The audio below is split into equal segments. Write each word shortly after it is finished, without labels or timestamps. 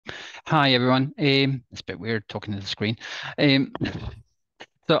Hi everyone. It's a bit weird talking to the screen. Um,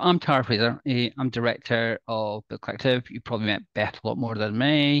 so I'm Fraser. I'm director of Build Collective. You probably met Beth a lot more than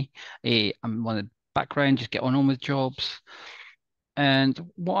me. I'm one of the background, just get on with jobs. And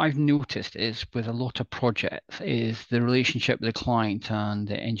what I've noticed is with a lot of projects is the relationship with the client and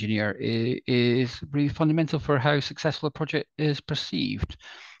the engineer is really fundamental for how successful a project is perceived,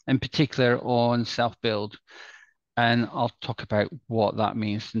 in particular on self-build. And I'll talk about what that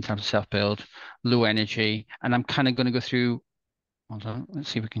means in terms of self-build, low energy, and I'm kind of going to go through. Hold on, let's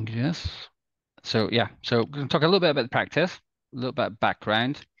see if we can do this. So yeah, so we're going to talk a little bit about the practice, a little bit of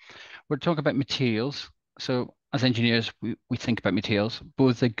background. We're talking about materials. So as engineers, we think about materials,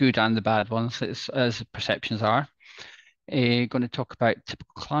 both the good and the bad ones, as perceptions are. Going to talk about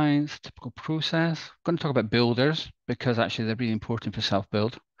typical clients, typical process. Going to talk about builders because actually they're really important for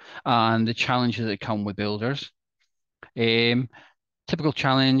self-build and the challenges that come with builders. Um, Typical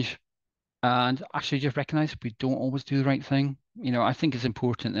challenge and actually just recognize we don't always do the right thing. I think it's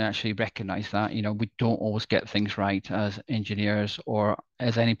important to actually recognize that, we don't always get things right as engineers or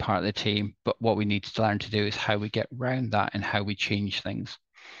as any part of the team, but what we need to learn to do is how we get around that and how we change things,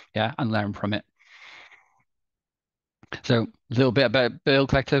 yeah, and learn from it. So a little bit about Build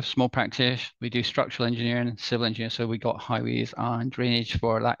Collective, small practice. We do structural engineering, civil engineering. So we got highways and drainage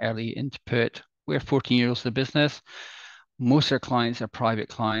for that early input. We're 14 years of the business. Most of our clients are private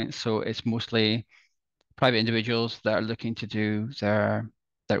clients, so it's mostly private individuals that are looking to do their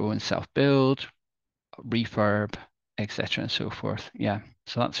own self-build, refurb, etc. and so forth. Yeah,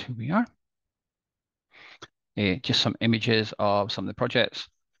 so that's who we are. Just some images of some of the projects.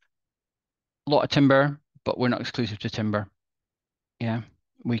 A lot of timber, but we're not exclusive to timber. Yeah,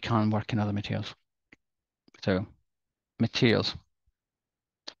 we can work in other materials. So materials.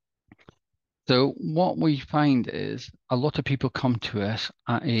 So what we find is a lot of people come to us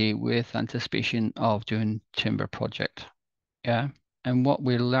with anticipation of doing timber project. Yeah. And what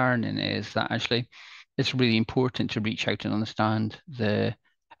we're learning is that actually it's really important to reach out and understand the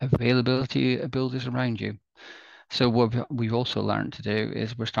availability of builders around you. So what we've also learned to do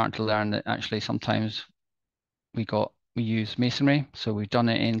is we're starting to learn that actually sometimes we use masonry. So we've done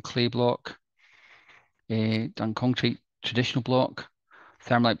it in clay block, done concrete, traditional block,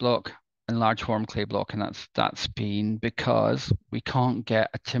 thermalite block, and large form clay block. And that's been because we can't get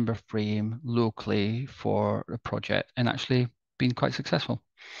a timber frame locally for a project and actually been quite successful.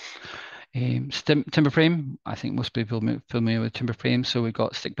 Timber frame, I think most people are familiar with timber frame. So we've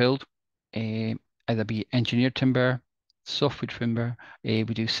got stick build, either be engineered timber, softwood timber. We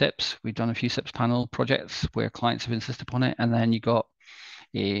do SIPs. We've done a few SIPs panel projects where clients have insisted upon it. And then you got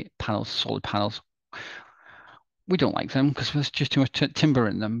panels, solid panels. We don't like them because there's just too much timber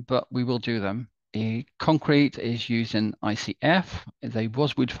in them, but we will do them. Concrete is used in ICF. There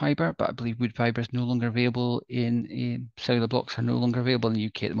was wood fiber, but I believe wood fiber is no longer available in cellular blocks are no longer available in the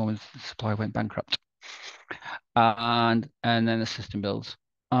UK at the moment. The supplier went bankrupt. And then the system builds.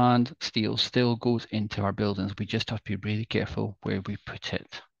 And steel still goes into our buildings. We just have to be really careful where we put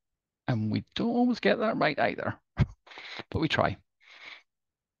it. And we don't always get that right either, but we try.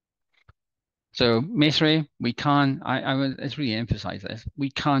 So masonry, we can, I would let's really emphasize this.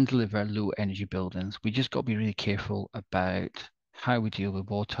 We can deliver low energy buildings. We just got to be really careful about how we deal with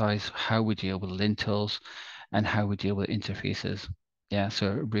wall ties, how we deal with lintels, and how we deal with interfaces. Yeah,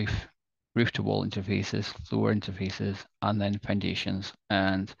 so roof to wall interfaces, floor interfaces, and then foundations.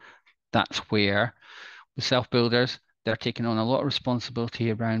 And that's where the self-builders, they're taking on a lot of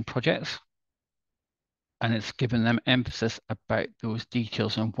responsibility around projects and it's given them emphasis about those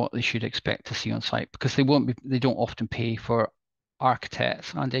details and what they should expect to see on site because they don't often pay for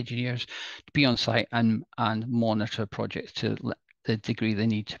architects and engineers to be on site and monitor projects to the degree they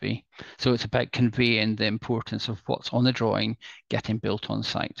need to be. So it's about conveying the importance of what's on the drawing getting built on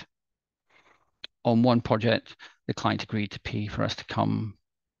site. On one project, the client agreed to pay for us to come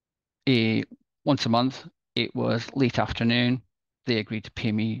a once a month. It was late afternoon. They agreed to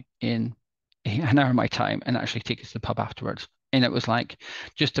pay me in an hour of my time and actually take us to the pub afterwards. And it was like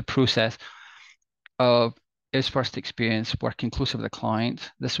just a process of his first experience working closer with a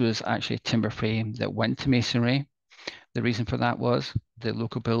client. This was actually a timber frame that went to masonry. The reason for that was the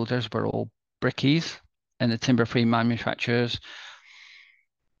local builders were all brickies and the timber frame manufacturers,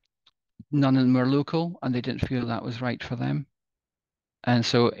 none of them were local and they didn't feel that was right for them. And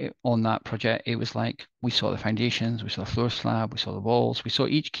so on that project, it was like we saw the foundations, we saw the floor slab, we saw the walls, we saw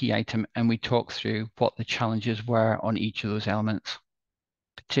each key item, and we talked through what the challenges were on each of those elements.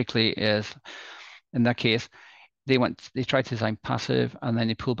 Particularly as in that case, they tried to design passive, and then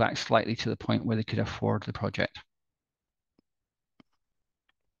they pulled back slightly to the point where they could afford the project.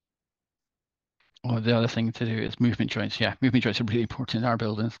 Or the other thing to do is movement joints. Yeah, movement joints are really important in our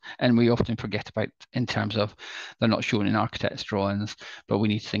buildings, and we often forget about in terms of they're not shown in architects' drawings, but we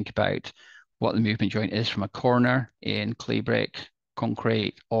need to think about what the movement joint is from a corner in clay brick,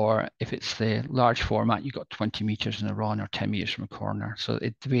 concrete, or if it's the large format, you've got 20 meters in a run or 10 meters from a corner. So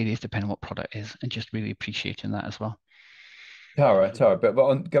it varies depending on what product is, and just really appreciating that as well. Tara,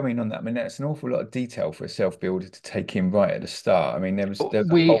 but going on that, I mean, that's an awful lot of detail for a self-builder to take in right at the start. I mean, there's a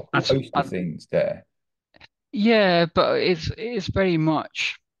We, whole host of things there. yeah, but it's very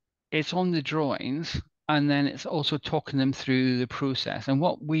much it's on the drawings and then it's also talking them through the process. And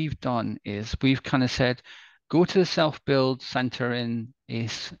what we've done is we've kind of said, go to the self-build center in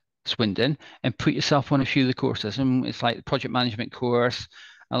Swindon and put yourself on a few of the courses. And it's like the project management course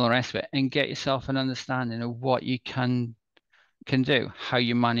and all the rest of it, and get yourself an understanding of what you can do, how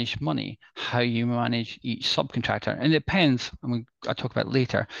you manage money, how you manage each subcontractor. And it depends, I mean, I'll talk about it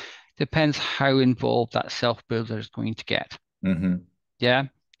later, depends how involved that self-builder is going to get. Hmm. Yeah.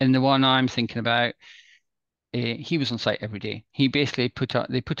 And the one I'm thinking about, he was on site every day. He basically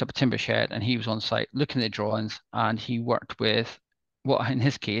they put up a timber shed and he was on site looking at the drawings and he worked with what in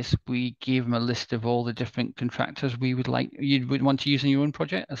his case, we gave him a list of all the different contractors we would like you would want to use in your own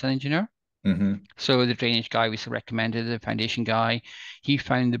project as an engineer. Hmm. So the drainage guy we recommended, the foundation guy, he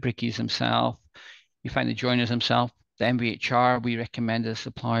found the brickies himself, he found the joiners himself. The MVHR, we recommended a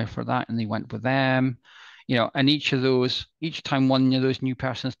supplier for that, and they went with them. And each time one of those new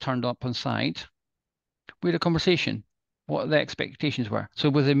persons turned up on site, we had a conversation, what the expectations were. So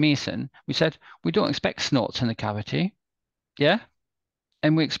with a mason, we said, we don't expect snots in the cavity. Yeah.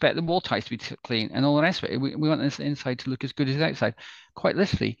 And we expect the wall ties to be clean and all the rest of it. We want this inside to look as good as the outside. Quite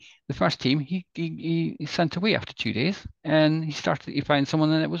literally, the first team he sent away after 2 days, and he found someone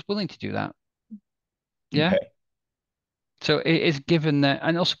that was willing to do that. Yeah. Okay, So it is given that,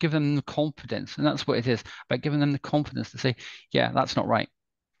 and also give them the confidence, and that's what it is about giving them the confidence to say, yeah, that's not right.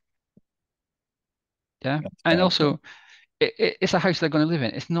 Yeah. And understand. also, it's a house they're going to live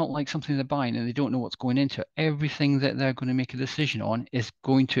in. It's not like something they're buying and they don't know what's going into it. Everything that they're going to make a decision on is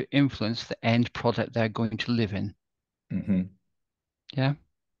going to influence the end product they're going to live in. Hmm. Yeah.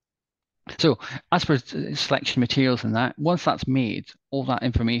 So as for selection materials and that, once that's made, all that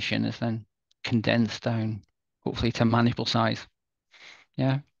information is then condensed down, hopefully to a manageable size.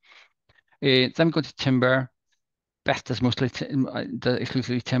 Yeah. Then we go to timber. Best is mostly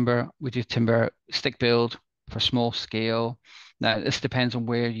exclusively timber. We do timber stick build for small scale. Now, this depends on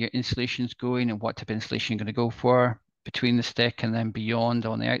where your installation is going and what type of installation you're going to go for between the stick and then beyond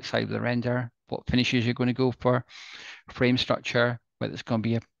on the outside of the render, what finishes you're going to go for, frame structure, whether it's going to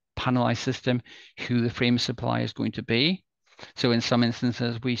be a panelized system, who the frame supply is going to be. So in some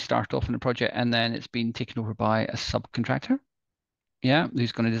instances, we start off in a project and then it's been taken over by a subcontractor. Yeah,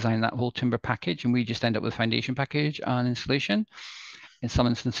 who's going to design that whole timber package, and we just end up with foundation package and installation. In some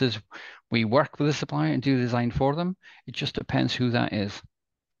instances, we work with the supplier and do the design for them. It just depends who that is.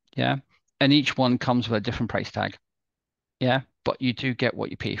 Yeah, and each one comes with a different price tag. Yeah, but you do get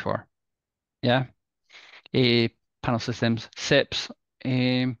what you pay for. Yeah, a panel systems, SIPs.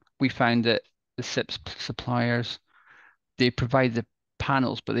 We found that the SIPs suppliers they provide the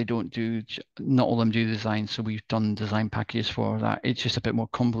panels, but they don't do, not all of them do design. So we've done design packages for that. It's just a bit more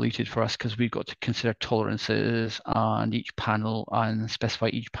convoluted for us because we've got to consider tolerances on each panel and specify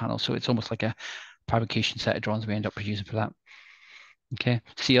each panel. So it's almost like a fabrication set of drawings we end up producing for that. Okay.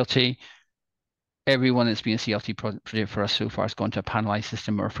 CLT, everyone that's been a CLT project for us so far has gone to a panelized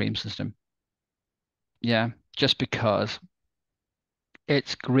system or a frame system. Yeah. Just because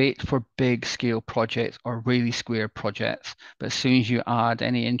it's great for big scale projects or really square projects. But as soon as you add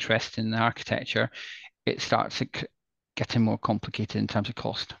any interest in the architecture, it starts getting more complicated in terms of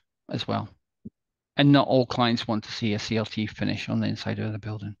cost as well. And not all clients want to see a CLT finish on the inside of the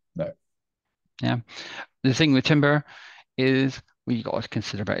building. No. Yeah. The thing with timber is we got to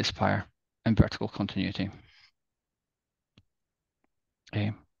consider about its fire and vertical continuity.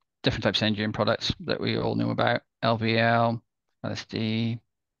 Okay. Different types of engineering products that we all know about, LVL, LSD,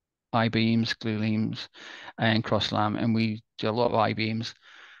 I-beams, glue beams, and cross-lam. And we do a lot of I-beams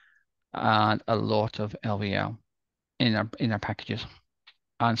and a lot of LVL in our packages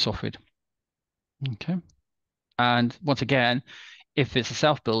and software. Okay. And once again, if it's a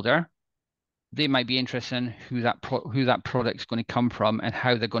self builder, they might be interested in who that product's going to come from and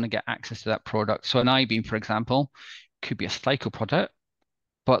how they're going to get access to that product. So an I-beam, for example, could be a Styco product,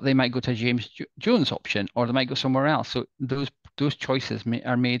 but they might go to a James Jones option, or they might go somewhere else. So those choices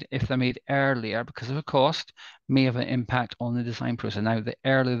are made if they're made earlier because of a cost, may have an impact on the design process. Now, the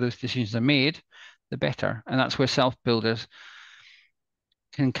earlier those decisions are made, the better, and that's where self builders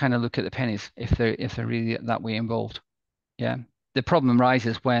can kind of look at the pennies if they're really that way involved. Yeah. The problem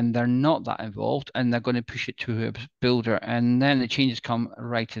arises when they're not that involved and they're going to push it to a builder, and then the changes come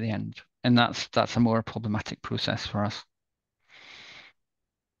right to the end. And that's a more problematic process for us.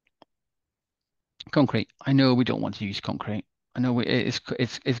 Concrete. I know we don't want to use concrete. I know it's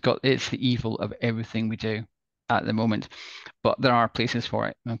the evil of everything we do at the moment, but there are places for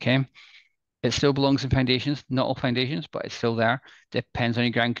it. Okay. It still belongs in foundations, not all foundations, but it's still there. Depends on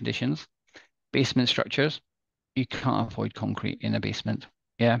your ground conditions. Basement structures, you can't avoid concrete in a basement.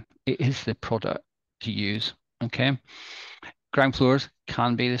 Yeah, it is the product to use. Okay. Ground floors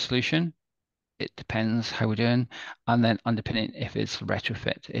can be the solution. It depends how we're doing. And then underpinning, if it's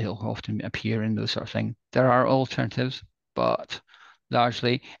retrofit, it'll often appear in those sort of things. There are alternatives, but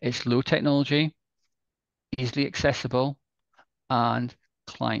largely it's low technology, easily accessible, and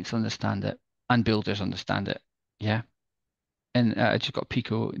clients understand it and builders understand it. Yeah. And I just got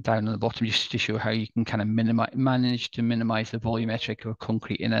Pico down on the bottom just to show how you can kind of manage to minimize the volumetric of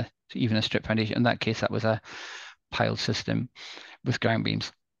concrete in even a strip foundation. In that case, that was a piled system with ground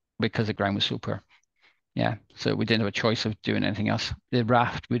beams because the ground was so poor. Yeah, so we didn't have a choice of doing anything else. The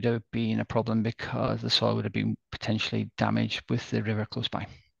raft would have been a problem because the soil would have been potentially damaged with the river close by.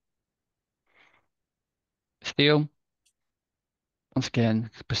 Steel, once again,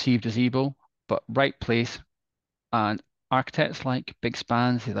 perceived as evil, but right place. And architects like big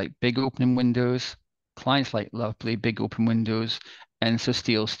spans, they like big opening windows. Clients like lovely big open windows. And so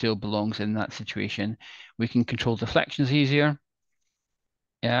steel still belongs in that situation. We can control deflections easier.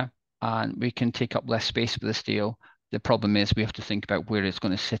 Yeah. And we can take up less space with the steel. The problem is we have to think about where it's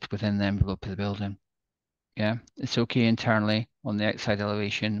going to sit within the envelope of the building. Yeah. It's okay internally on the outside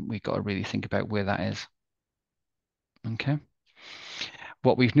elevation. We've got to really think about where that is. Okay.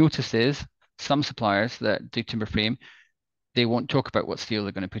 What we've noticed is some suppliers that do timber frame, they won't talk about what steel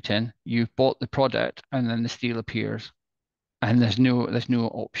they're going to put in. You've bought the product and then the steel appears. And there's no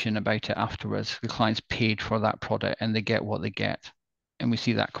option about it afterwards. The client's paid for that product and they get what they get. And we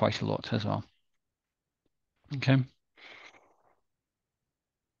see that quite a lot as well. Okay.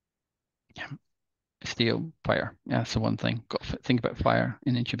 Yeah. Steel, fire. Yeah, that's the one thing. Got to think about fire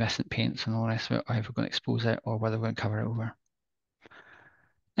in incandescent paints and all the rest of it, or if we're going to expose it or whether we're going to cover it over.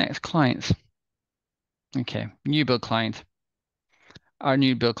 Next, clients. Okay, new build client. Our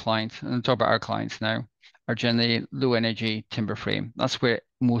new build clients, and I'll talk about our clients now, are generally low energy timber frame. That's where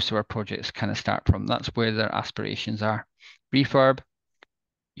most of our projects kind of start from. That's where their aspirations are. Refurb,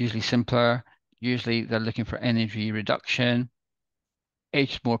 usually simpler. Usually they're looking for energy reduction.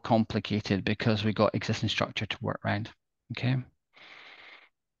 It's more complicated because we got existing structure to work around. Okay.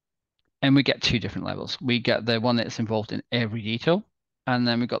 And we get two different levels. We get the one that's involved in every detail, and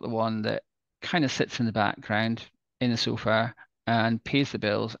then we got the one that kind of sits in the background in the sofa and pays the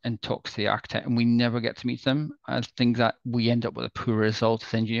bills and talks to the architect, and we never get to meet them. I think that we end up with a poor result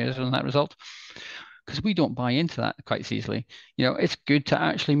as engineers on that result because we don't buy into that quite so easily. It's good to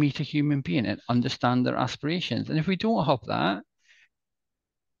actually meet a human being and understand their aspirations. And if we don't have that,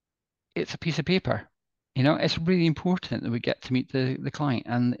 it's a piece of paper. It's really important that we get to meet the client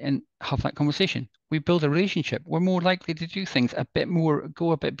and have that conversation. We build a relationship. We're more likely to do things a bit more,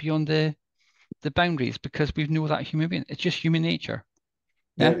 go a bit beyond the boundaries because we know that human being. It's just human nature.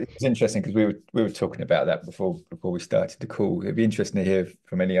 Yeah, Yeah. it's interesting because we were talking about that before we started the call. It'd be interesting to hear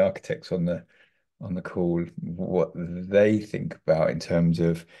from any architects on the call what they think about in terms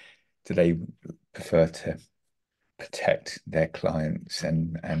of, do they prefer to protect their clients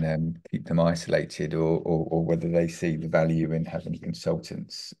and keep them isolated, or whether they see the value in having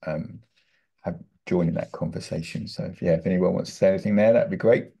consultants have joining that conversation. So if anyone wants to say anything there, that'd be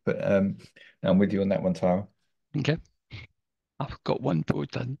great. But I'm with you on that one, Tara. Okay. I've got one board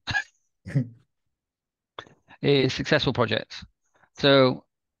done. Successful projects. So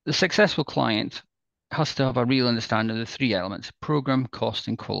the successful client has to have a real understanding of the three elements: program, cost,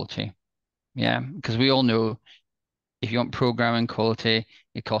 and quality. Yeah, because we all know if you want programming quality,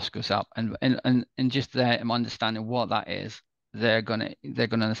 your cost goes up, and just them understanding what that is, they're gonna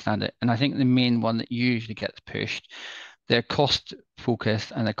understand it. And I think the main one that usually gets pushed, their cost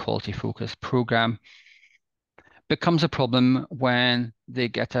focused and their quality focused program becomes a problem when they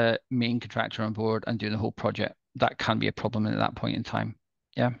get a main contractor on board and doing the whole project. That can be a problem at that point in time.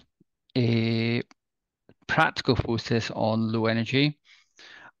 Yeah. A practical focus on low energy.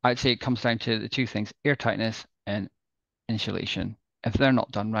 I'd say it comes down to the two things: air tightness and insulation. If they're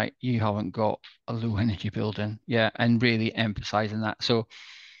not done right, you haven't got a low energy building. Yeah, and really emphasizing that. So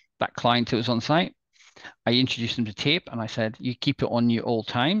that client that was on site, I introduced them to tape and I said, you keep it on you all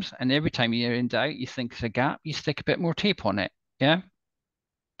times. And every time you're in doubt, you think there's a gap, you stick a bit more tape on it. Yeah.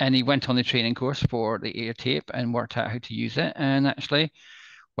 And he went on the training course for the air tape and worked out how to use it. And actually,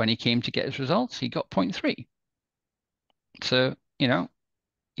 when he came to get his results, he got 0.3. So,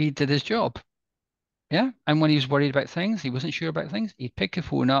 he did his job. Yeah. And when he was worried about things, he wasn't sure about things, he'd pick a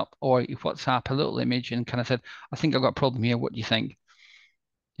phone up or he'd WhatsApp a little image and kind of said, I think I've got a problem here. What do you think?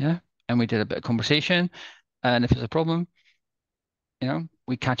 Yeah. And we did a bit of conversation. And if it's a problem,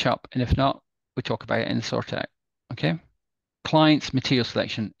 we catch up. And if not, we talk about it and sort it out. Okay. Clients, material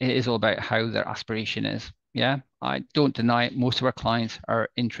selection, it is all about how their aspiration is. Yeah. I don't deny it. Most of our clients are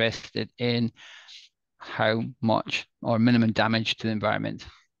interested in how much or minimum damage to the environment.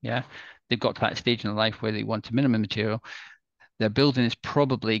 Yeah. They've got to that stage in their life where they want a minimum material. Their building is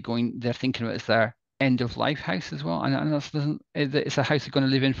probably they're thinking of it as their end of life house as well. And that doesn't, it's a house they're going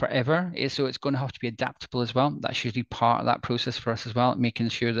to live in forever. So it's going to have to be adaptable as well. That's usually part of that process for us as well, making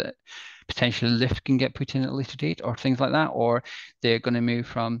sure that potentially a lift can get put in at a later date or things like that. Or they're going to move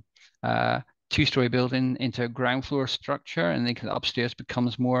from two-story building into a ground floor structure and they can upstairs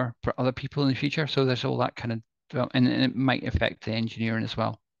becomes more for other people in the future. So there's all that kind of, and it might affect the engineering as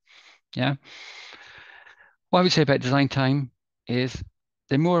well. Yeah. What I would say about design time is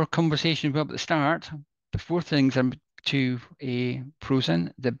the more conversation we have at the start, before things are too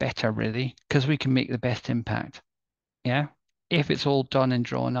frozen, the better, really, because we can make the best impact. Yeah. If it's all done and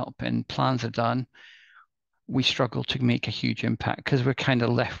drawn up and plans are done, we struggle to make a huge impact because we're kind of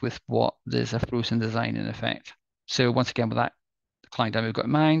left with what there's a frozen design in effect. So once again, with that client that we've got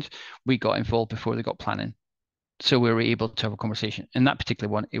in mind, we got involved before they got planning. So we were able to have a conversation. In that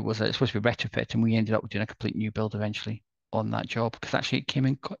particular one, it's supposed to be retrofit, and we ended up doing a complete new build eventually on that job because actually it came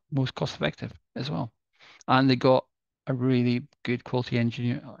in most cost effective as well. And they got a really good quality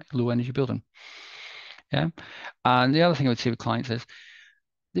engineer, low energy building. Yeah. And the other thing I would say with clients is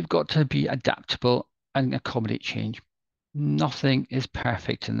they've got to be adaptable and accommodate change. Nothing is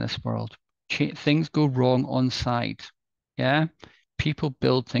perfect in this world. Things go wrong on site. Yeah. People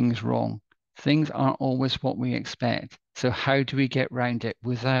build things wrong. Things aren't always what we expect. So how do we get around it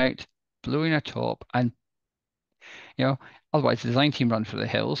without blowing our top and you know, otherwise the design team run for the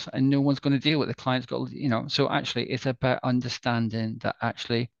hills and no one's going to deal with it. The client's got, so actually it's about understanding that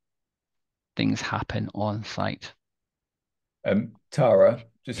actually things happen on site. Tara,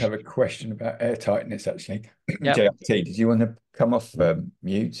 just have a question about air tightness, actually. Yep. JRT, did you want to come off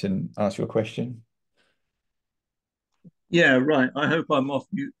mute and ask your question? Yeah, right. I hope I'm off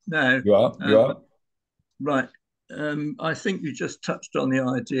mute now. You are, you are. Right. I think you just touched on the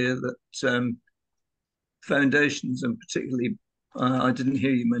idea that foundations, and particularly, I didn't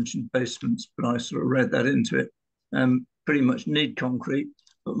hear you mention basements, but I sort of read that into it, pretty much need concrete.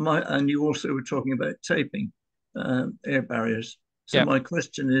 And you also were talking about taping air barriers. So Yep. my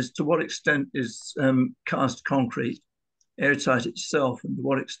question is, to what extent is cast concrete airtight itself, and to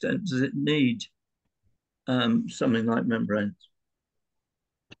what extent does it need something like membranes?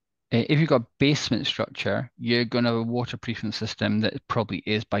 If you've got a basement structure, you're going to have a waterproofing system that probably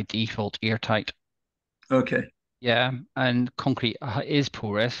is by default airtight. Okay. Yeah, and concrete is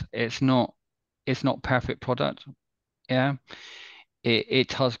porous. It's not perfect product. Yeah,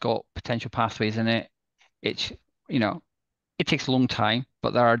 it has got potential pathways in it. It's you know it takes a long time,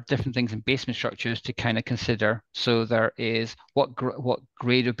 but there are different things in basement structures to kind of consider. So there is what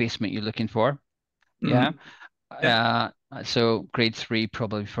grade of basement you're looking for. Yeah. Mm-hmm. Yeah. So grade three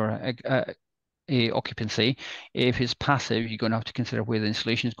probably for a occupancy. If it's passive, you're going to have to consider where the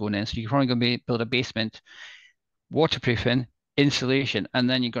insulation is going in. So you're probably going to build a basement, waterproofing, insulation, and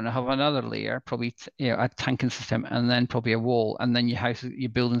then you're going to have another layer, probably a tanking system, and then probably a wall, and then your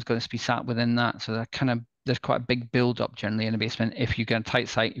building's going to be sat within that. So there's quite a big build up generally in a basement. If you get a tight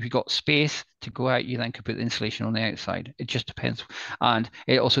site, if you've got space to go out, you then could put the insulation on the outside. It just depends, and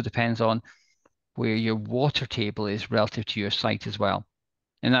it also depends on where your water table is relative to your site as well.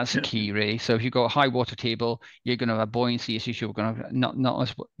 And that's the Yeah. key, really. So if you've got a high water table, you're going to have a buoyancy issue. We're going to not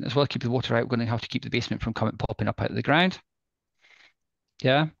as well keep the water out. We're going to have to keep the basement from popping up out of the ground.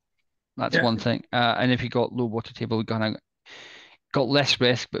 Yeah, that's Yeah. one thing. And if you've got low water table, we're going to got less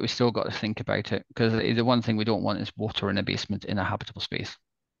risk, but we still got to think about it because the one thing we don't want is water in a basement in a habitable space.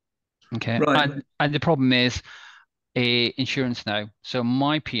 Okay, Right. and the problem is insurance now. So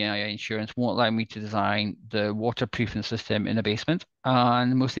my PII insurance won't allow me to design the waterproofing system in a basement.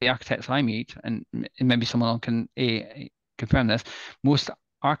 And most of the architects I meet, and maybe someone can confirm this, most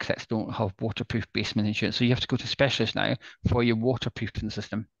architects don't have waterproof basement insurance. So you have to go to specialists now for your waterproofing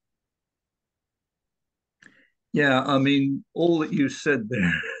system. Yeah. I mean, all that you said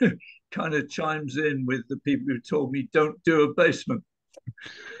there kind of chimes in with the people who told me don't do a basement.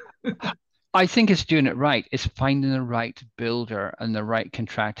 I think it's doing it right. It's finding the right builder and the right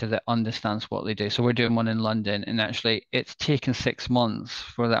contractor that understands what they do. So we're doing one in London, and actually, it's taken 6 months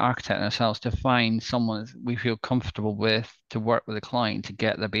for the architect and ourselves to find someone we feel comfortable with to work with the client to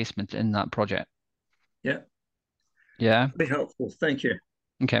get the basement in that project. Yeah, Yeah. very helpful. Thank you.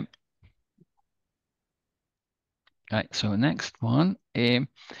 Okay. Right. So next one.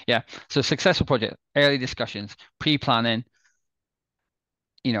 Yeah. So successful project, early discussions, pre-planning,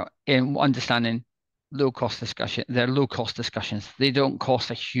 in understanding low cost discussion, they're low cost discussions. They don't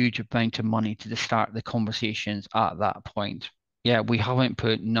cost a huge amount of money to start the conversations at that point. Yeah, we haven't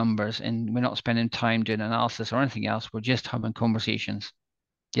put numbers in, we're not spending time doing analysis or anything else. We're just having conversations.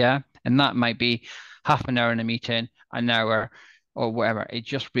 Yeah. And that might be half an hour in a meeting, an hour, or whatever. It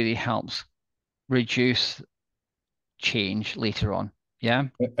just really helps reduce change later on. Yeah.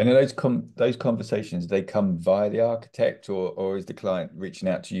 And are those conversations, they come via the architect, or is the client reaching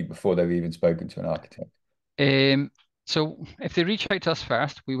out to you before they've even spoken to an architect? Um, so if they reach out to us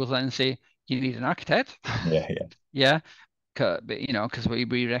first, we will then say, you need an architect. Yeah, yeah. Yeah. But, because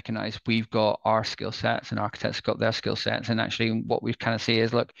we recognize we've got our skill sets and architects got their skill sets. And actually what we kind of say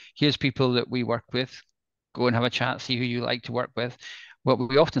is, look, here's people that we work with. Go and have a chat, see who you like to work with. What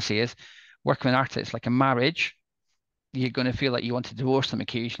we often say is working with architects like a marriage. You're going to feel like you want to divorce them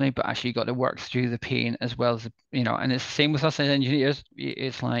occasionally, but actually you got to work through the pain as well as, and it's the same with us as engineers.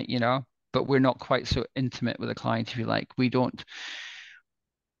 It's like, but we're not quite so intimate with the client, if you like. We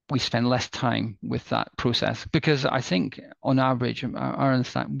spend less time with that process because I think on average, our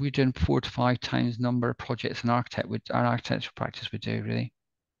understanding, we're doing 4 to 5 times number of projects an architectural practice would do, really.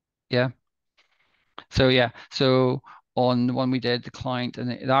 Yeah. So yeah. So on the one we did, the client and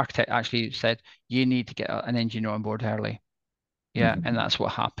the architect actually said, you need to get an engineer on board early. Yeah, and Mhm. that's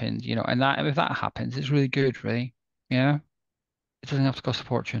what happened, and that if that happens, it's really good, really. Yeah. It doesn't have to cost a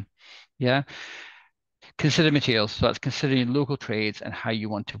fortune. Yeah. Consider materials. So that's considering local trades and how you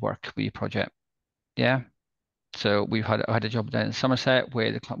want to work with your project. Yeah. So I had a job down in Somerset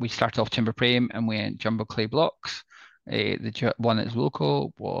where we started off timber frame and we went jumbo clay blocks. The one that's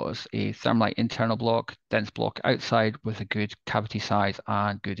local was a thermalite internal block, dense block outside with a good cavity size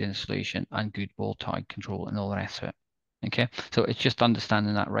and good insulation and good wall tide control and all the rest of it. Okay, so it's just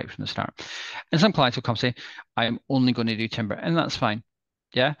understanding that right from the start. And some clients will come say, I'm only going to do timber, and that's fine.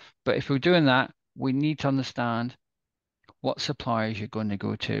 Yeah, but if we're doing that, we need to understand what suppliers you're going to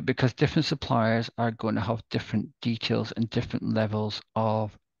go to because different suppliers are going to have different details and different levels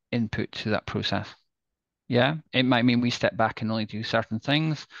of input to that process. Yeah, it might mean we step back and only do certain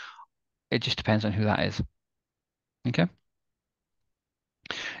things. It just depends on who that is. Okay.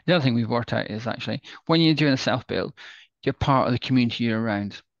 The other thing we've worked out is actually when you're doing a self build, you're part of the community you're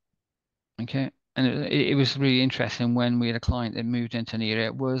around. Okay. And it was really interesting when we had a client that moved into an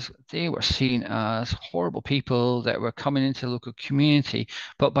area was they were seen as horrible people that were coming into the local community,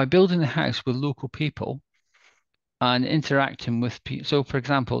 but by building the house with local people and interacting with people. So, for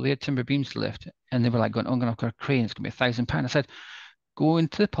example, they had timber beams to lift, and they were like going, "Oh, I'm going to have a crane. It's going to be £1,000." I said, "Go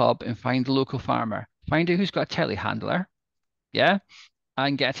into the pub and find the local farmer. Find out who's got a telehandler, yeah,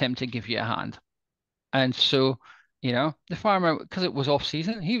 and get him to give you a hand." And so, the farmer, because it was off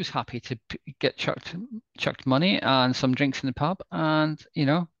season, he was happy to get chucked money and some drinks in the pub, and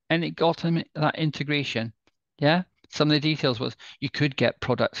it got him that integration. Yeah. Some of the details was you could get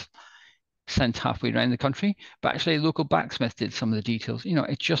products sent halfway around the country, but actually local blacksmith did some of the details.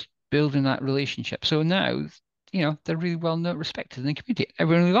 It's just building that relationship. So now, they're really well known, respected in the community.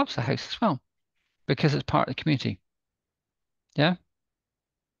 Everyone really loves the house as well because it's part of the community. Yeah.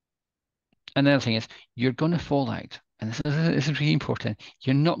 And the other thing is you're going to fall out. And this is really important.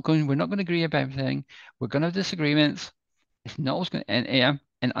 We're not going to agree about everything. We're going to have disagreements. It's not always going to,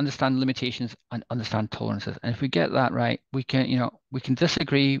 and understand limitations and understand tolerances. And if we get that right, we can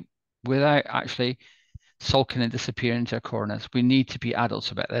disagree without actually sulking and disappearing into our corners. We need to be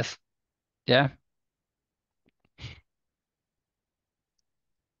adults about this. Yeah.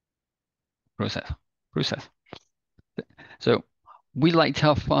 Process. Process. So we like to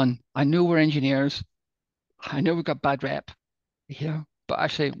have fun. I know we're engineers. I know we've got bad rep, but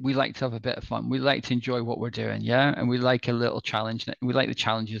actually we like to have a bit of fun. We like to enjoy what we're doing. Yeah. And we like a little challenge. We like the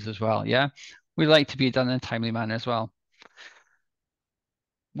challenges as well. Yeah. We like to be done in a timely manner as well.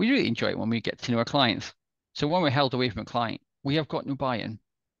 We really enjoy it when we get to know our clients. So when we're held away from a client, we have got no buy-in.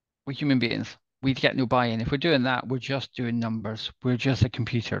 We're human beings. We get no buy-in. If we're doing that, we're just doing numbers. We're just a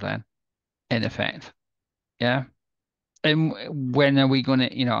computer then, in effect. Yeah. And when are we going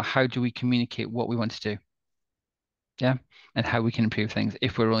to, how do we communicate what we want to do? Yeah. And how we can improve things.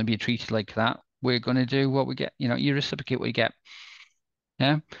 If we're only being treated like that, we're going to do what we get. You reciprocate what you get.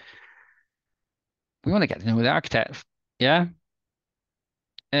 Yeah. we want to get to know the architects. Yeah.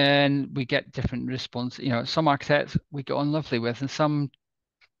 And we get different response. Some architects we get on lovely with, and some,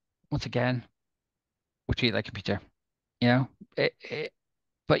 once again, we treat like a computer. You know, it, it,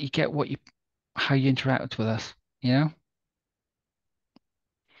 but you get how you interact with us. You know,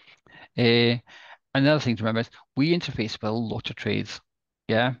 uh, another thing to remember is we interface with a lot of trades.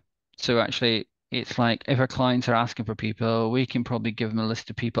 Yeah. So actually, it's like if our clients are asking for people, we can probably give them a list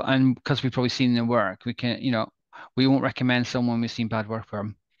of people, and because we've probably seen their work, we can, we won't recommend someone we've seen bad work for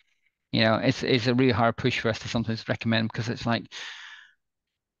them. It's a really hard push for us to sometimes recommend because it's like,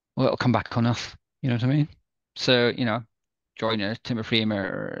 well, it'll come back on us. You know what I mean? So, joiners, timber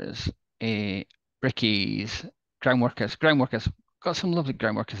framers, uh, brickies, ground workers. Got some lovely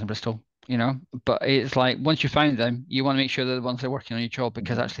ground workers in Bristol, but it's like once you find them, you want to make sure they're the ones that are working on your job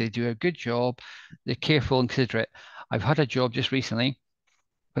because actually they do a good job. They're careful and considerate. I've had a job just recently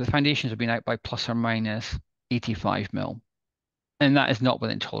where the foundations have been out by plus or minus 85 mil, and that is not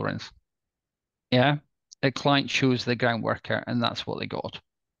within tolerance. Yeah. The client chose the ground worker and that's what they got.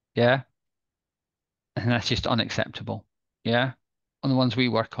 Yeah. And that's just unacceptable. Yeah. On the ones we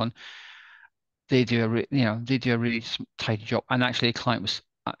work on, they do a really tidy job. And actually, a client was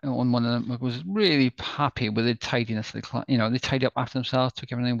on one of them was really happy with the tidiness of the client. They tidied up after themselves,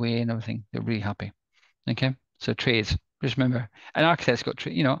 took everything away and everything. They're really happy. Okay. So trades, just remember, an architect's got,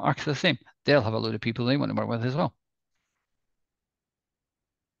 architects are the same. They'll have a load of people they want to work with as well.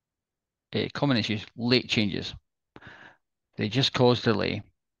 Common issues, late changes. They just cause delay.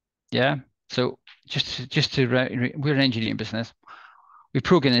 Yeah. So we're an engineering business. We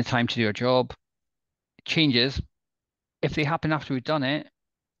program in time to do our job. Changes, if they happen after we've done it,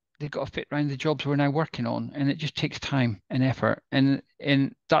 they've got to fit around the jobs we're now working on, and it just takes time and effort. And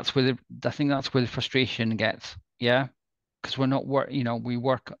that's where I think that's where the frustration gets. Yeah, because we're not we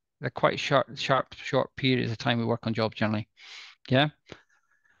work. They're quite short periods of time we work on jobs generally. Yeah,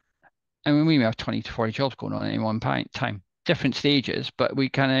 and we may have 20 to 40 jobs going on at any one time, different stages, but we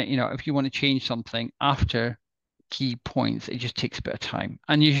kind of, if you want to change something after key points, it just takes a bit of time.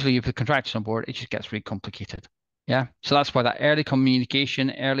 And usually if the contractor's on board, it just gets really complicated. Yeah. So that's why that early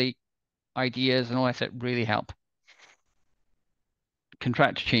communication, early ideas and all that really help.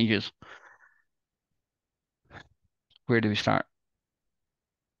 Contractor changes. Where do we start?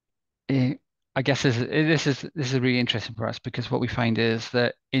 Uh, I guess this is really interesting for us because what we find is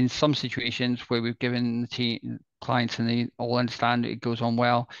that in some situations where we've given the clients and they all understand it goes on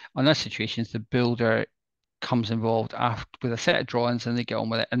well, on other situations the builder comes involved after with a set of drawings and they get on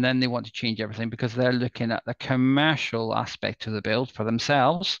with it and then they want to change everything because they're looking at the commercial aspect of the build for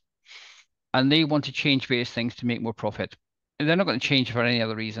themselves and they want to change various things to make more profit. And they're not going to change for any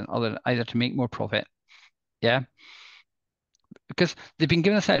other reason other than either to make more profit. Yeah. Because they've been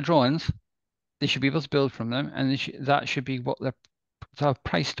given a set of drawings, they should be able to build from them and that should be what they're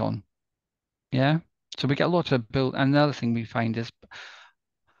priced on. Yeah. So we get a lot of build. And another thing we find is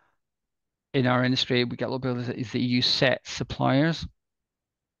in our industry, we get a lot of builders is that you use set suppliers.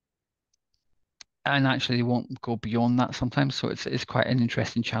 And actually they won't go beyond that sometimes. So it's quite an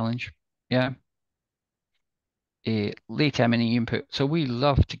interesting challenge. Yeah. A late M&E input. So we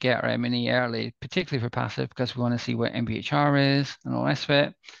love to get our M&E early, particularly for passive, because we want to see what MVHR is and all the rest of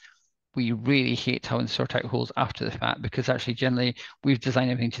it. We really hate having to sort out holes after the fact because actually generally we've designed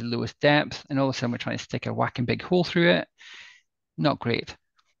everything to the lowest depth and all of a sudden we're trying to stick a whacking big hole through it. Not great.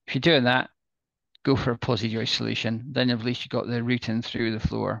 If you're doing that, go for a posi-joist solution. Then at least you've got the routing through the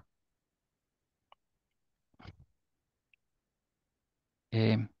floor.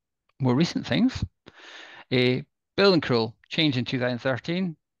 More recent things. Building Control changed in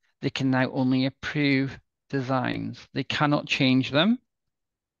 2013. They can now only approve designs. They cannot change them.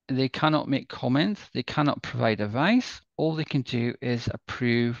 They cannot make comments. They cannot provide advice. All they can do is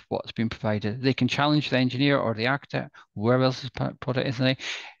approve what's been provided. They can challenge the engineer or the architect, whoever else's product is.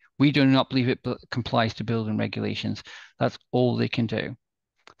 We do not believe it complies to building regulations. That's all they can do.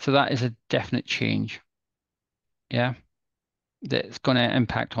 So that is a definite change. Yeah. That's going to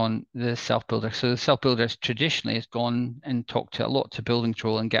impact on the self-builder. So the self-builders traditionally has gone and talked to a lot to building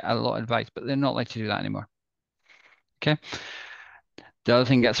control and get a lot of advice, but they're not like to do that anymore. Okay. The other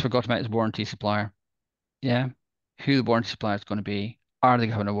thing gets forgotten about is warranty supplier. Yeah. Who the warranty supplier is going to be, are they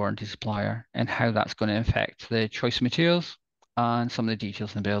having a warranty supplier, and how that's going to affect the choice of materials and some of the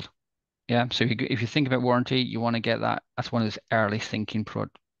details in the build. Yeah. So if you think about warranty, you want to get that. That's one of those early thinking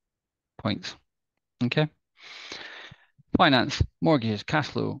points. Okay. Finance, mortgages, cash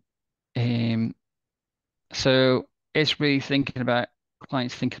flow. So it's really thinking about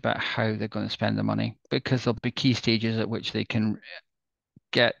clients thinking about how they're going to spend the money because there'll be key stages at which they can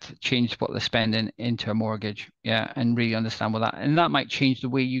change what they're spending into a mortgage, yeah, and really understand what that, and that might change the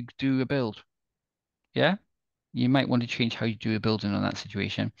way you do a build, yeah. You might want to change how you do a building on that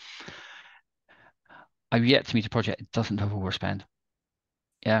situation. I've yet to meet a project that doesn't have overspend,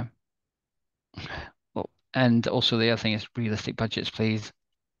 yeah. Well, and also the other thing is realistic budgets, please.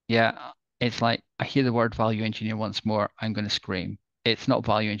 Yeah, it's like I hear the word value engineer once more, I'm going to scream. It's not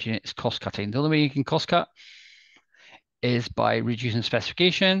value engineer, it's cost cutting. The only way you can cost cut is by reducing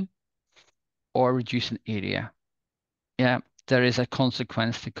specification or reducing area. Yeah, there is a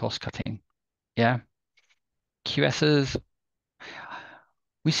consequence to cost cutting. Yeah, QSs,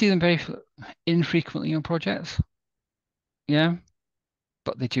 we see them very infrequently on projects. Yeah,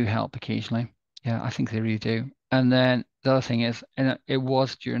 but they do help occasionally. Yeah, I think they really do. And then the other thing is, and it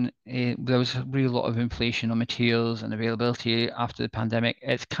was during there was a real lot of inflation on materials and availability after the pandemic.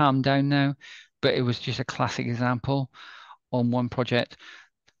 It's calmed down now, but it was just a classic example on one project.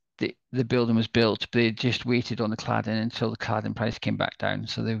 The building was built, but they just waited on the cladding until the cladding price came back down.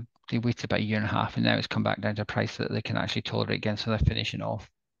 So they waited about a year and a half, and now it's come back down to a price that they can actually tolerate again. So they're finishing off.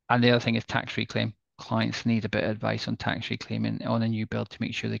 And the other thing is tax reclaim. Clients need a bit of advice on tax reclaiming on a new build to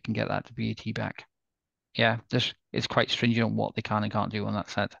make sure they can get that to VAT back. Yeah, it's quite stringent on what they can and can't do on that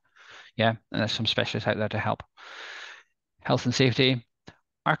side. Yeah, and there's some specialists out there to help. Health and safety.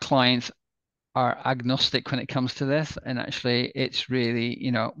 Our clients are agnostic when it comes to this, and actually it's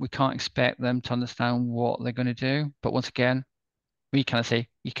really, we can't expect them to understand what they're going to do. But once again, we kind of say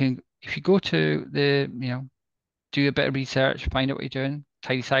you can, if you go to do a bit of research, find out what you're doing,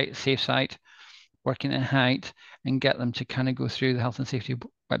 tidy site, safe site, working in height, and get them to kind of go through the health and safety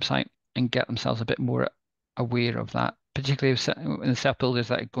website and get themselves a bit more aware of that, particularly in the self builders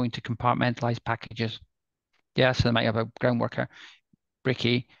that are going to compartmentalize packages. Yeah, so they might have a ground worker,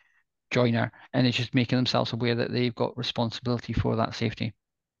 brickie, joiner, and it's just making themselves aware that they've got responsibility for that safety.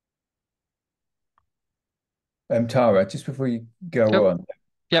 Tara, just before you go Yep. on,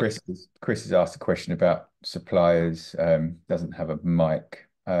 Yep. Chris has asked a question about suppliers. Doesn't have a mic.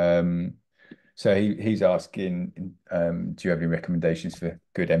 So he's asking, do you have any recommendations for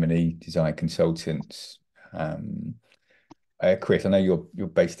good M&E design consultants? Chris, I know you're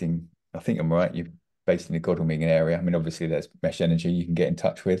based in, I think I'm right, you're based in the Godalming area. I mean, obviously there's Mesh Energy you can get in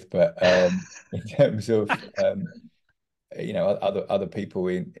touch with, but in terms of other people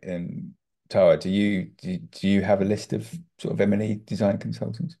in Tara, do you have a list of sort of M&E design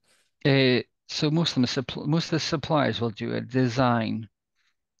consultants? So most of the suppliers will do a design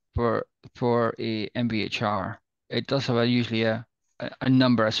for a MVHR. It does have usually a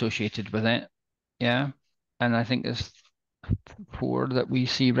number associated with it. Yeah. And I think there's 4 that we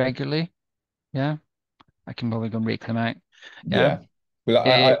see regularly. Yeah. I can probably go and rake them out. Yeah. Yeah. Well,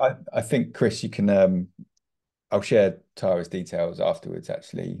 Uh, I think Chris, you can I'll share Tara's details afterwards,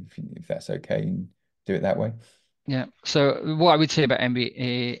 actually, if that's okay, and do it that way. yeah. So what I would say about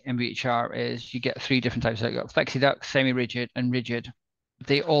MVHR is you get 3 different types. You've got flexi-duct, semi-rigid, and rigid.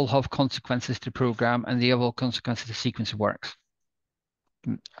 They all have consequences to program, and they have all consequences to sequence of works.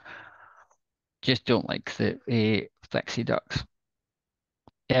 Just don't like the flexi-ducts.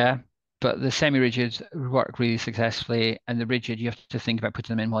 Yeah, but the semi-rigids work really successfully, and the rigid you have to think about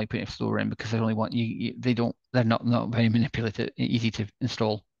putting them in while you're putting a floor in because they're only one. They're not very manipulative, easy to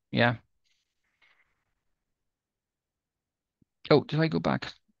install. Yeah. Oh, did I go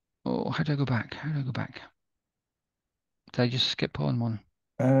back? Oh, how do I go back? How do I go back? Did I just skip on one?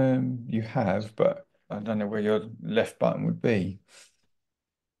 You have, but I don't know where your left button would be.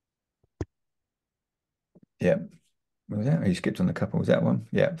 Yeah. Was that? You skipped on the couple. Was that one?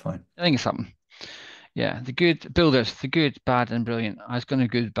 Yeah, fine. I think it's something. Yeah, the good builders, the good, bad, and brilliant. I was going to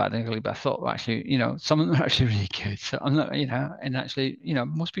good, bad, and ugly, but I thought, well, actually, some of them are actually really good. So I'm not, and actually,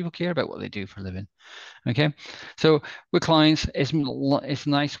 most people care about what they do for a living. Okay, so with clients, it's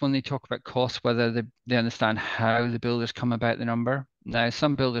nice when they talk about costs, whether they understand how the builders come about the number. Now,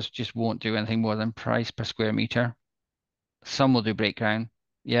 some builders just won't do anything more than price per square meter. Some will do breakdown.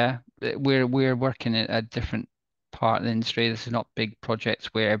 Yeah, we're working at a different part of the industry. This is not big projects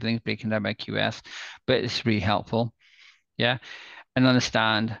where everything's breaking down by QS, but it's really helpful. Yeah, and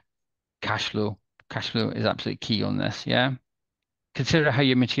understand cash flow. Cash flow is absolutely key on this. Yeah, consider how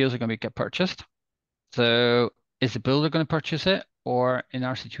your materials are going to get purchased. So is the builder going to purchase it? Or in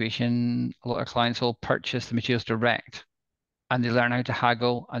our situation, a lot of clients will purchase the materials direct and they learn how to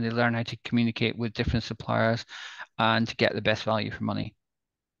haggle and they learn how to communicate with different suppliers and to get the best value for money.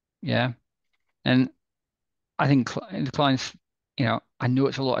 Yeah. And I think the clients, I know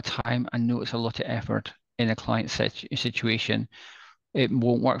it's a lot of time, I know it's a lot of effort in a client situation. It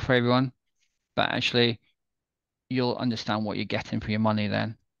won't work for everyone, but actually you'll understand what you're getting for your money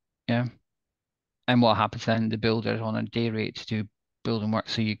then. Yeah. And what happens then, the builder's on a day rate to do building work,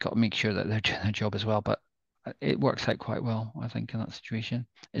 so you've got to make sure that they're doing their job as well. But it works out quite well, I think, in that situation,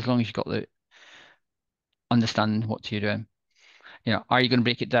 as long as you've got the understanding what you're doing. Are you going to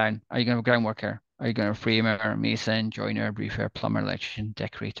break it down? Are you going to have a ground worker? Are you going to have a framer, mason, joiner, briefer, plumber, electrician,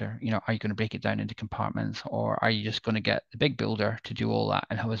 decorator? Are you going to break it down into compartments, or are you just going to get the big builder to do all that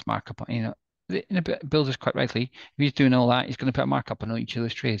and have his markup on, the builder's quite rightly, if he's doing all that, he's going to put a markup on each of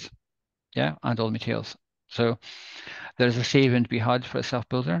those trades, yeah, and all the materials. So there's a saving to be had for a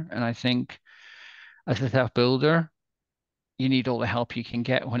self-builder, and I think as a self-builder, you need all the help you can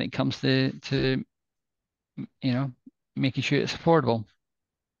get when it comes to making sure it's affordable.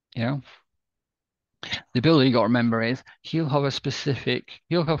 The ability you got to remember is he'll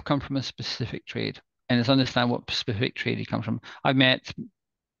have come from a specific trade, and it's understand what specific trade he comes from. I've met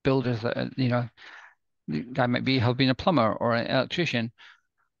builders that the guy might have been a plumber or an electrician,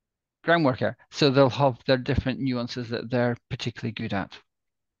 ground worker, so they'll have their different nuances that they're particularly good at.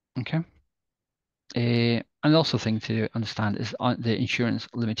 Okay. And also thing to understand is the insurance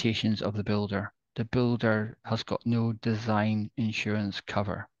limitations of the builder. The builder has got no design insurance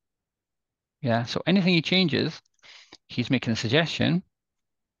cover. Yeah, so anything he changes, he's making a suggestion,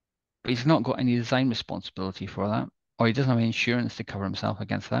 but he's not got any design responsibility for that, or he doesn't have any insurance to cover himself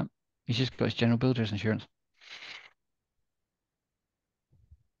against that. He's just got his general builder's insurance.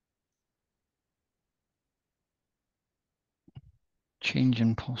 Change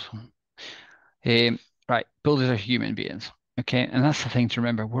in possible. Right, builders are human beings. Okay, and that's the thing to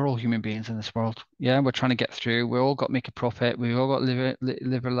remember. We're all human beings in this world. Yeah, we're trying to get through. We all got to make a profit. We all got to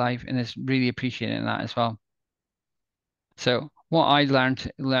live our life, and it's really appreciating that as well. So what I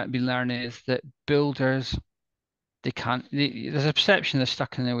been learning is that builders, there's a perception they're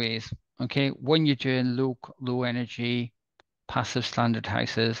stuck in their ways. Okay, when you're doing low energy, passive standard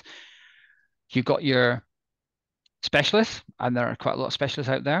houses, you've got your specialists, and there are quite a lot of specialists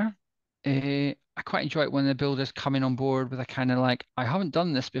out there. I quite enjoy it when the builders coming on board with a kind of like, I haven't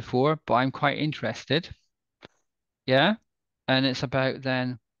done this before, but I'm quite interested. Yeah. And it's about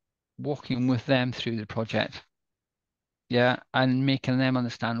then walking with them through the project. Yeah. And making them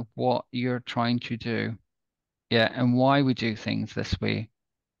understand what you're trying to do. Yeah. And why we do things this way.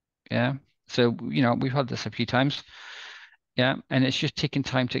 Yeah. So, we've had this a few times. Yeah. And it's just taking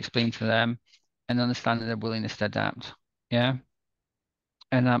time to explain to them and understanding their willingness to adapt. Yeah.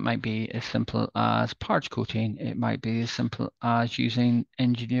 And that might be as simple as parge coating. It might be as simple as using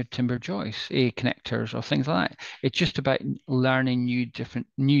engineered timber joists, connectors, or things like that. It's just about learning new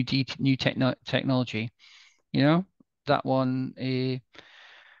technology. That one where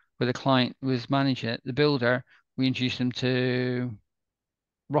the client was managing it, the builder, we introduced him to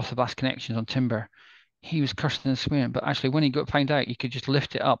Rothabas connections on timber. He was cursing and swearing, but actually when he found out he could just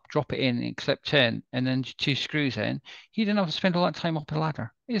lift it up, drop it in, and clip in, and then two screws in, he didn't have to spend all that time up the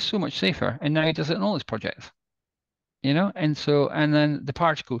ladder. It's so much safer. And now he does it in all his projects. And then the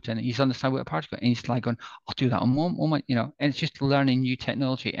parge coating, he's understand what a parge coating, and he's like going, I'll do that on one, and it's just learning new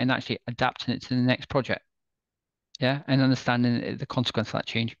technology and actually adapting it to the next project. Yeah, and understanding the consequence of that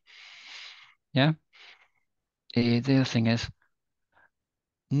change. Yeah. The other thing is,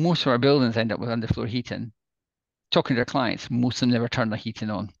 most of our buildings end up with underfloor heating. Talking to their clients, most of them never turn the heating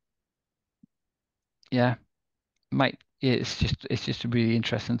on. Yeah, it's just a really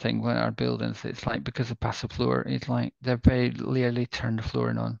interesting thing when our buildings, it's like because of passive floor, it's like they're very rarely turn the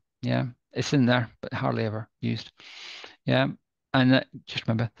flooring on. Yeah, it's in there, but hardly ever used. Yeah, and just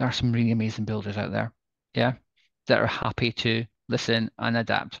remember, there are some really amazing builders out there. Yeah, that are happy to listen and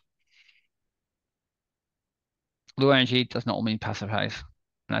adapt. Low energy does not mean passive house,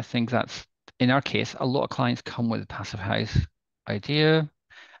 and I think that's in our case, a lot of clients come with a passive house idea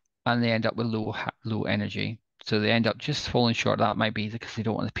and they end up with low energy. So they end up just falling short. That might be because they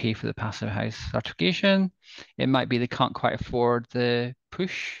don't want to pay for the passive house certification. It might be they can't quite afford the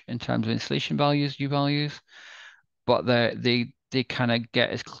push in terms of installation values, U values, but they kind of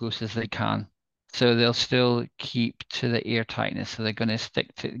get as close as they can. So they'll still keep to the air tightness. So they're going to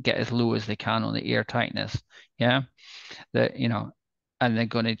stick to get as low as they can on the air tightness. Yeah. And they're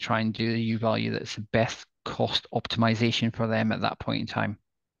going to try and do the U value that's the best cost optimization for them at that point in time.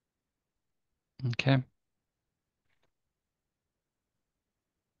 Okay.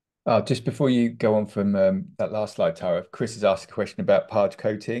 Just before you go on from that last slide, Tara, Chris has asked a question about parge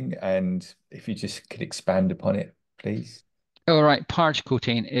coating, and if you just could expand upon it, please. All right, parge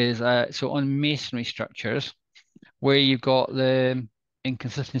coating is so on masonry structures where you've got the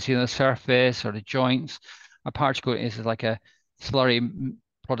inconsistency on the surface or the joints. A parge coating is like a slurry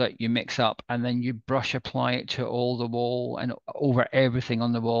product you mix up, and then you brush apply it to all the wall and over everything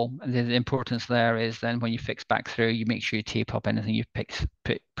on the wall. And the importance there is then when you fix back through, you make sure you tape up anything you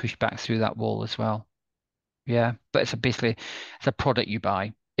push back through that wall as well. Yeah, but basically it's a product you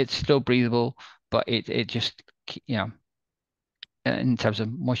buy. It's still breathable, but it just, in terms of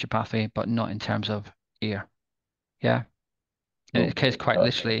moisture pathway, but not in terms of air. Yeah, and Cool. it is quite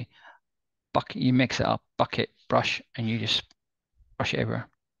literally bucket. You mix it up, bucket, brush, and you just brush it everywhere.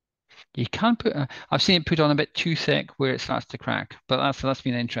 You can put I've seen it put on a bit too thick where it starts to crack, but that's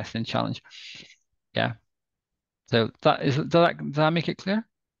been an interesting challenge. Yeah. So does that make it clear?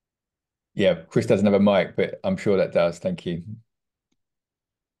 Yeah, Chris doesn't have a mic, but I'm sure that does. Thank you.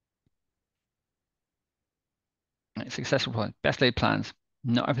 Right, successful plan. Best laid plans.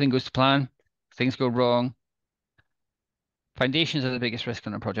 Not everything goes to plan. Things go wrong. Foundations are the biggest risk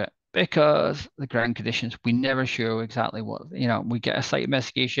on a project because the ground conditions, we never show exactly what, we get a site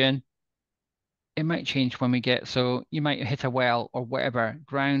investigation. It might change when we get, so you might hit a well or whatever.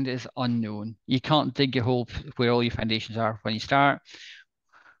 Ground is unknown. You can't dig a hole where all your foundations are when you start.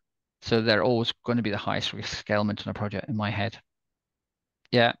 So they're always going to be the highest risk element on a project in my head.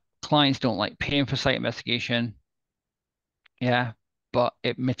 Yeah. Clients don't like paying for site investigation. Yeah. But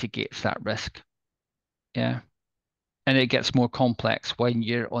it mitigates that risk. Yeah. And it gets more complex when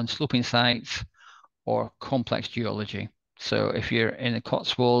you're on sloping sites or complex geology. So if you're in the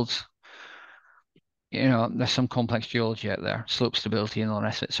Cotswolds, there's some complex geology out there, slope stability and all the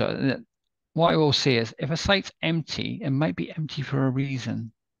rest of it. So what I will say is if a site's empty, it might be empty for a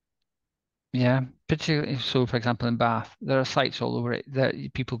reason. Yeah, particularly so. For example, in Bath, there are sites all over it that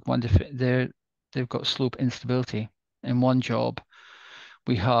people wonder if they've got slope instability. In one job,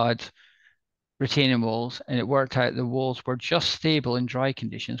 we had retaining walls, and it worked out the walls were just stable in dry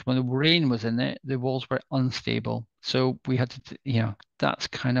conditions. When the rain was in it, the walls were unstable. So we had to, that's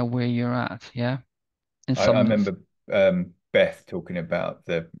kind of where you're at. Yeah. In I some, remember Beth talking about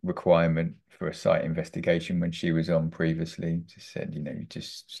the requirement for a site investigation when she was on previously. Just said, you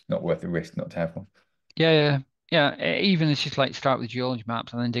just it's not worth the risk not to have one. yeah. Even it's just like start with geology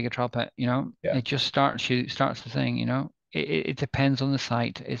maps and then dig a trial pit. Yeah. It just starts the thing. It depends on the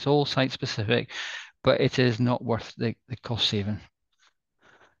site. It's all site specific, but it is not worth the cost saving.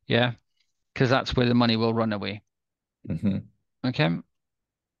 Yeah, because that's where the money will run away. Hmm. Okay.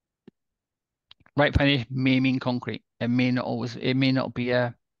 Right foundation may mean concrete. It may not be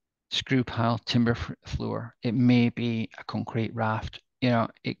a screw pile timber floor. It may be a concrete raft.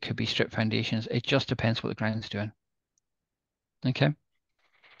 It could be strip foundations. It just depends what the ground's doing. Okay.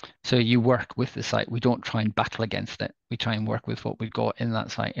 So you work with the site. We don't try and battle against it. We try and work with what we've got in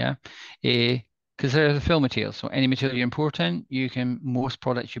that site. Yeah. Because they're the fill materials. So any material you import in, most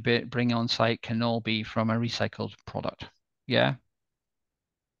products you bring on site can all be from a recycled product. Yeah.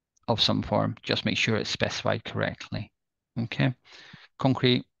 Of some form. Just make sure it's specified correctly. Okay.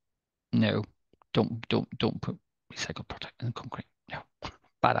 Concrete, no. Don't put recycled product in concrete. No.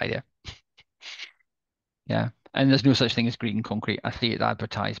 Bad idea. Yeah. And there's no such thing as green concrete. I see it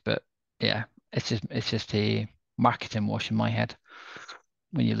advertised, but yeah, it's just a marketing wash in my head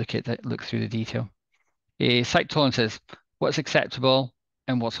when you look through the detail. Site tolerances, what's acceptable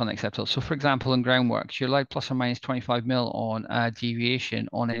and what's unacceptable. So for example, in groundworks, you're allowed plus or minus 25 mil on a deviation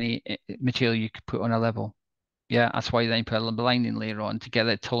on any material you could put on a level. Yeah, that's why you then put a blinding layer on to get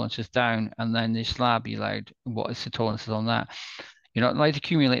the tolerances down, and then the slab you're allowed, what is the tolerances on that? You're not allowed to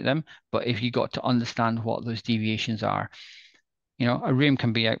accumulate them, but if you got to understand what those deviations are, a room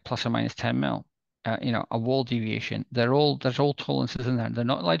can be out plus or minus 10 mil. A wall deviation, there's all tolerances in there. They're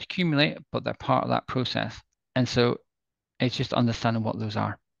not allowed to accumulate, but they're part of that process. And so it's just understanding what those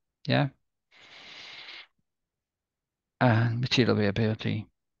are. Yeah. And material availability.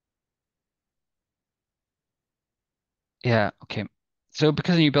 Yeah, okay. So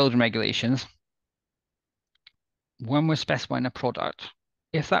because of new building regulations, when we're specifying a product,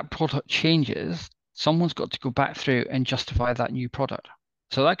 if that product changes, someone's got to go back through and justify that new product.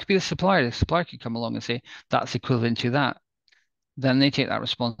 So that could be the supplier. The supplier could come along and say, that's equivalent to that. Then they take that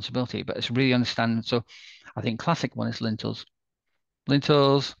responsibility, but it's really understanding. So I think classic one is lintels.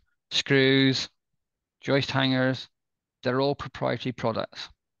 Lintels, screws, joist hangers, they're all proprietary products.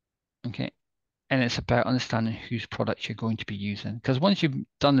 Okay. And it's about understanding whose products you're going to be using. Because once you've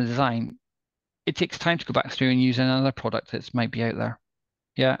done the design, it takes time to go back through and use another product that might be out there.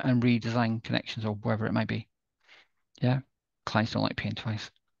 Yeah. And redesign connections or wherever it might be. Yeah. Clients don't like paying twice.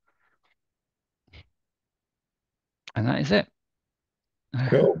 And that is it.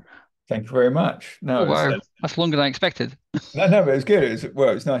 Cool. Thank you very much. Oh, No, wow. That's longer than I expected. no, but it was good.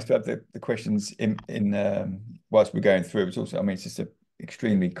 It's nice to have the questions in whilst we're going through. It's also, I mean, it's just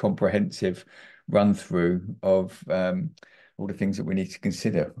extremely comprehensive run through of all the things that we need to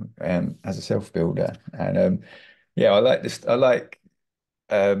consider as a self builder. And yeah, I like this. I like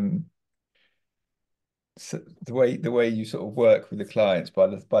um, so the way you sort of work with the clients by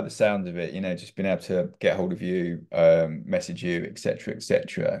the sound of it, just being able to get hold of you, message you, etc.,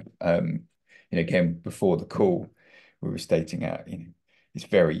 etc. Again, before the call, we were stating out, it's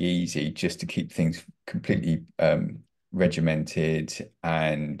very easy just to keep things completely regimented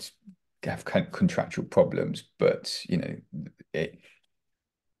and have kind of contractual problems, but it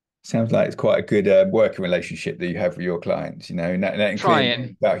sounds like it's quite a good working relationship that you have with your clients, and that includes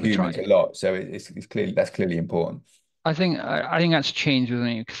Trying. about We're humans a trying. lot. So it's clearly that's clearly important. I think that's changed with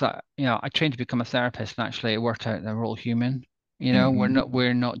me because I trained to become a therapist and actually it worked out that we're all human. Hmm.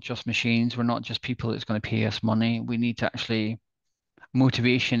 We're not just machines. We're not just people that's going to pay us money. We need to actually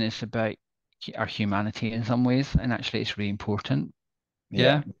motivation is about our humanity in some ways, and actually it's really important.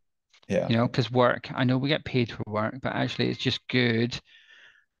 Yeah, Yeah. yeah. Because work, I know we get paid for work, but actually it's just good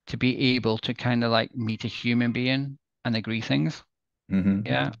to be able to kind of like meet a human being and agree things. Hmm.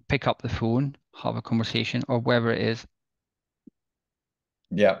 Yeah. Pick up the phone, have a conversation, or wherever it is.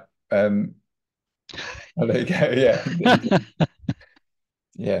 Yeah. Oh, there you go. Yeah, indeed.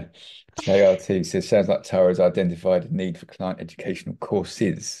 Yeah. KRT says sounds like Tara's identified a need for client educational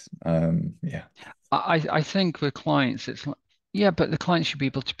courses. Yeah. I think with clients, it's like, yeah, but the client should be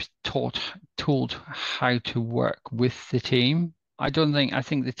able to be told how to work with the team. I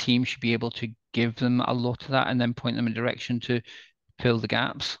think the team should be able to give them a lot of that and then point them in a direction to fill the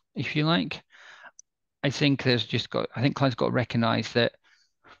gaps, if you like. I think clients got to recognize that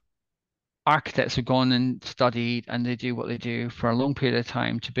architects have gone and studied and they do what they do for a long period of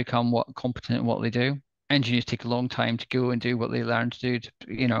time to become what competent at what they do. Engineers take a long time to go and do what they learn to do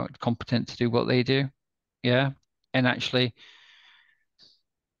to, competent to do what they do. Yeah. And actually,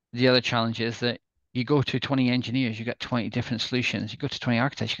 the other challenge is that you go to 20 engineers, you get 20 different solutions. You go to 20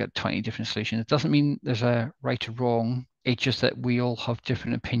 architects, you get 20 different solutions. It doesn't mean there's a right or wrong. It's just that we all have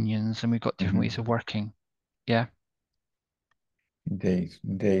different opinions and we've got different ways Hmm. of working. Yeah. Indeed,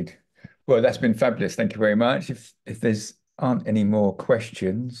 indeed. Well, that's been fabulous. Thank you very much. If there's aren't any more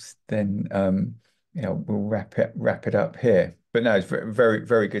questions, then we'll wrap it up here. But no, it's very, very,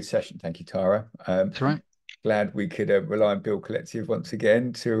 very good session. Thank you, Tara. That's right. Glad we could rely on Build Collective once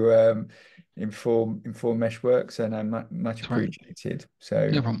again to inform Meshworks, and much That's right. appreciated. So,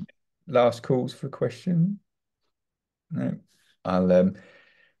 No problem. last calls for question. No, I'll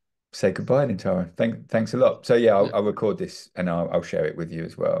say goodbye then, Tara. Thanks a lot. So yeah, Yeah. I'll record this and I'll share it with you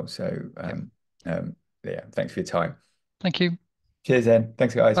as well. So Yeah. yeah, thanks for your time. Thank you. Cheers then.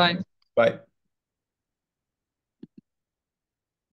 Thanks, guys. Bye. Bye.